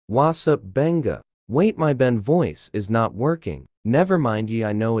What's up, Benga? Wait, my Ben voice is not working. Never mind ye,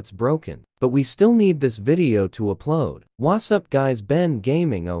 I know it's broken, but we still need this video to upload. What's up guys,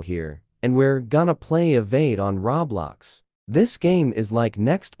 bengaming0 here, and we're gonna play Evade on Roblox. This game is like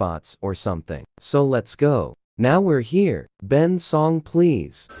Nextbots or something, so let's go. Now we're here. Ben song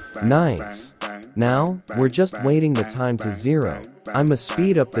please. Nice. Now, we're just waiting the time to 0. I'ma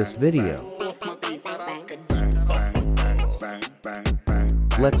speed up this video.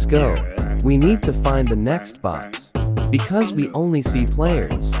 Let's go. We need to find the next bots, because we only see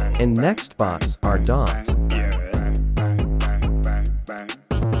players, and next bots are dot.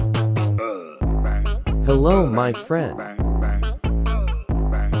 Hello my friend.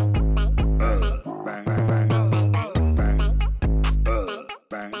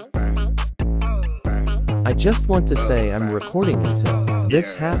 I just want to say I'm recording until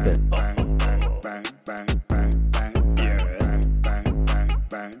this happened.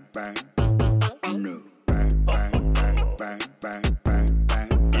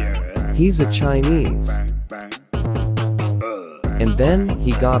 He's a Chinese. And then he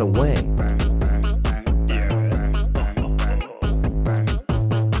got away.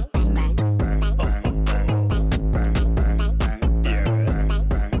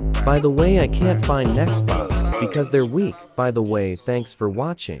 By the way, I can't find next bots because they're weak. By the way, thanks for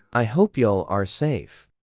watching. I hope y'all are safe.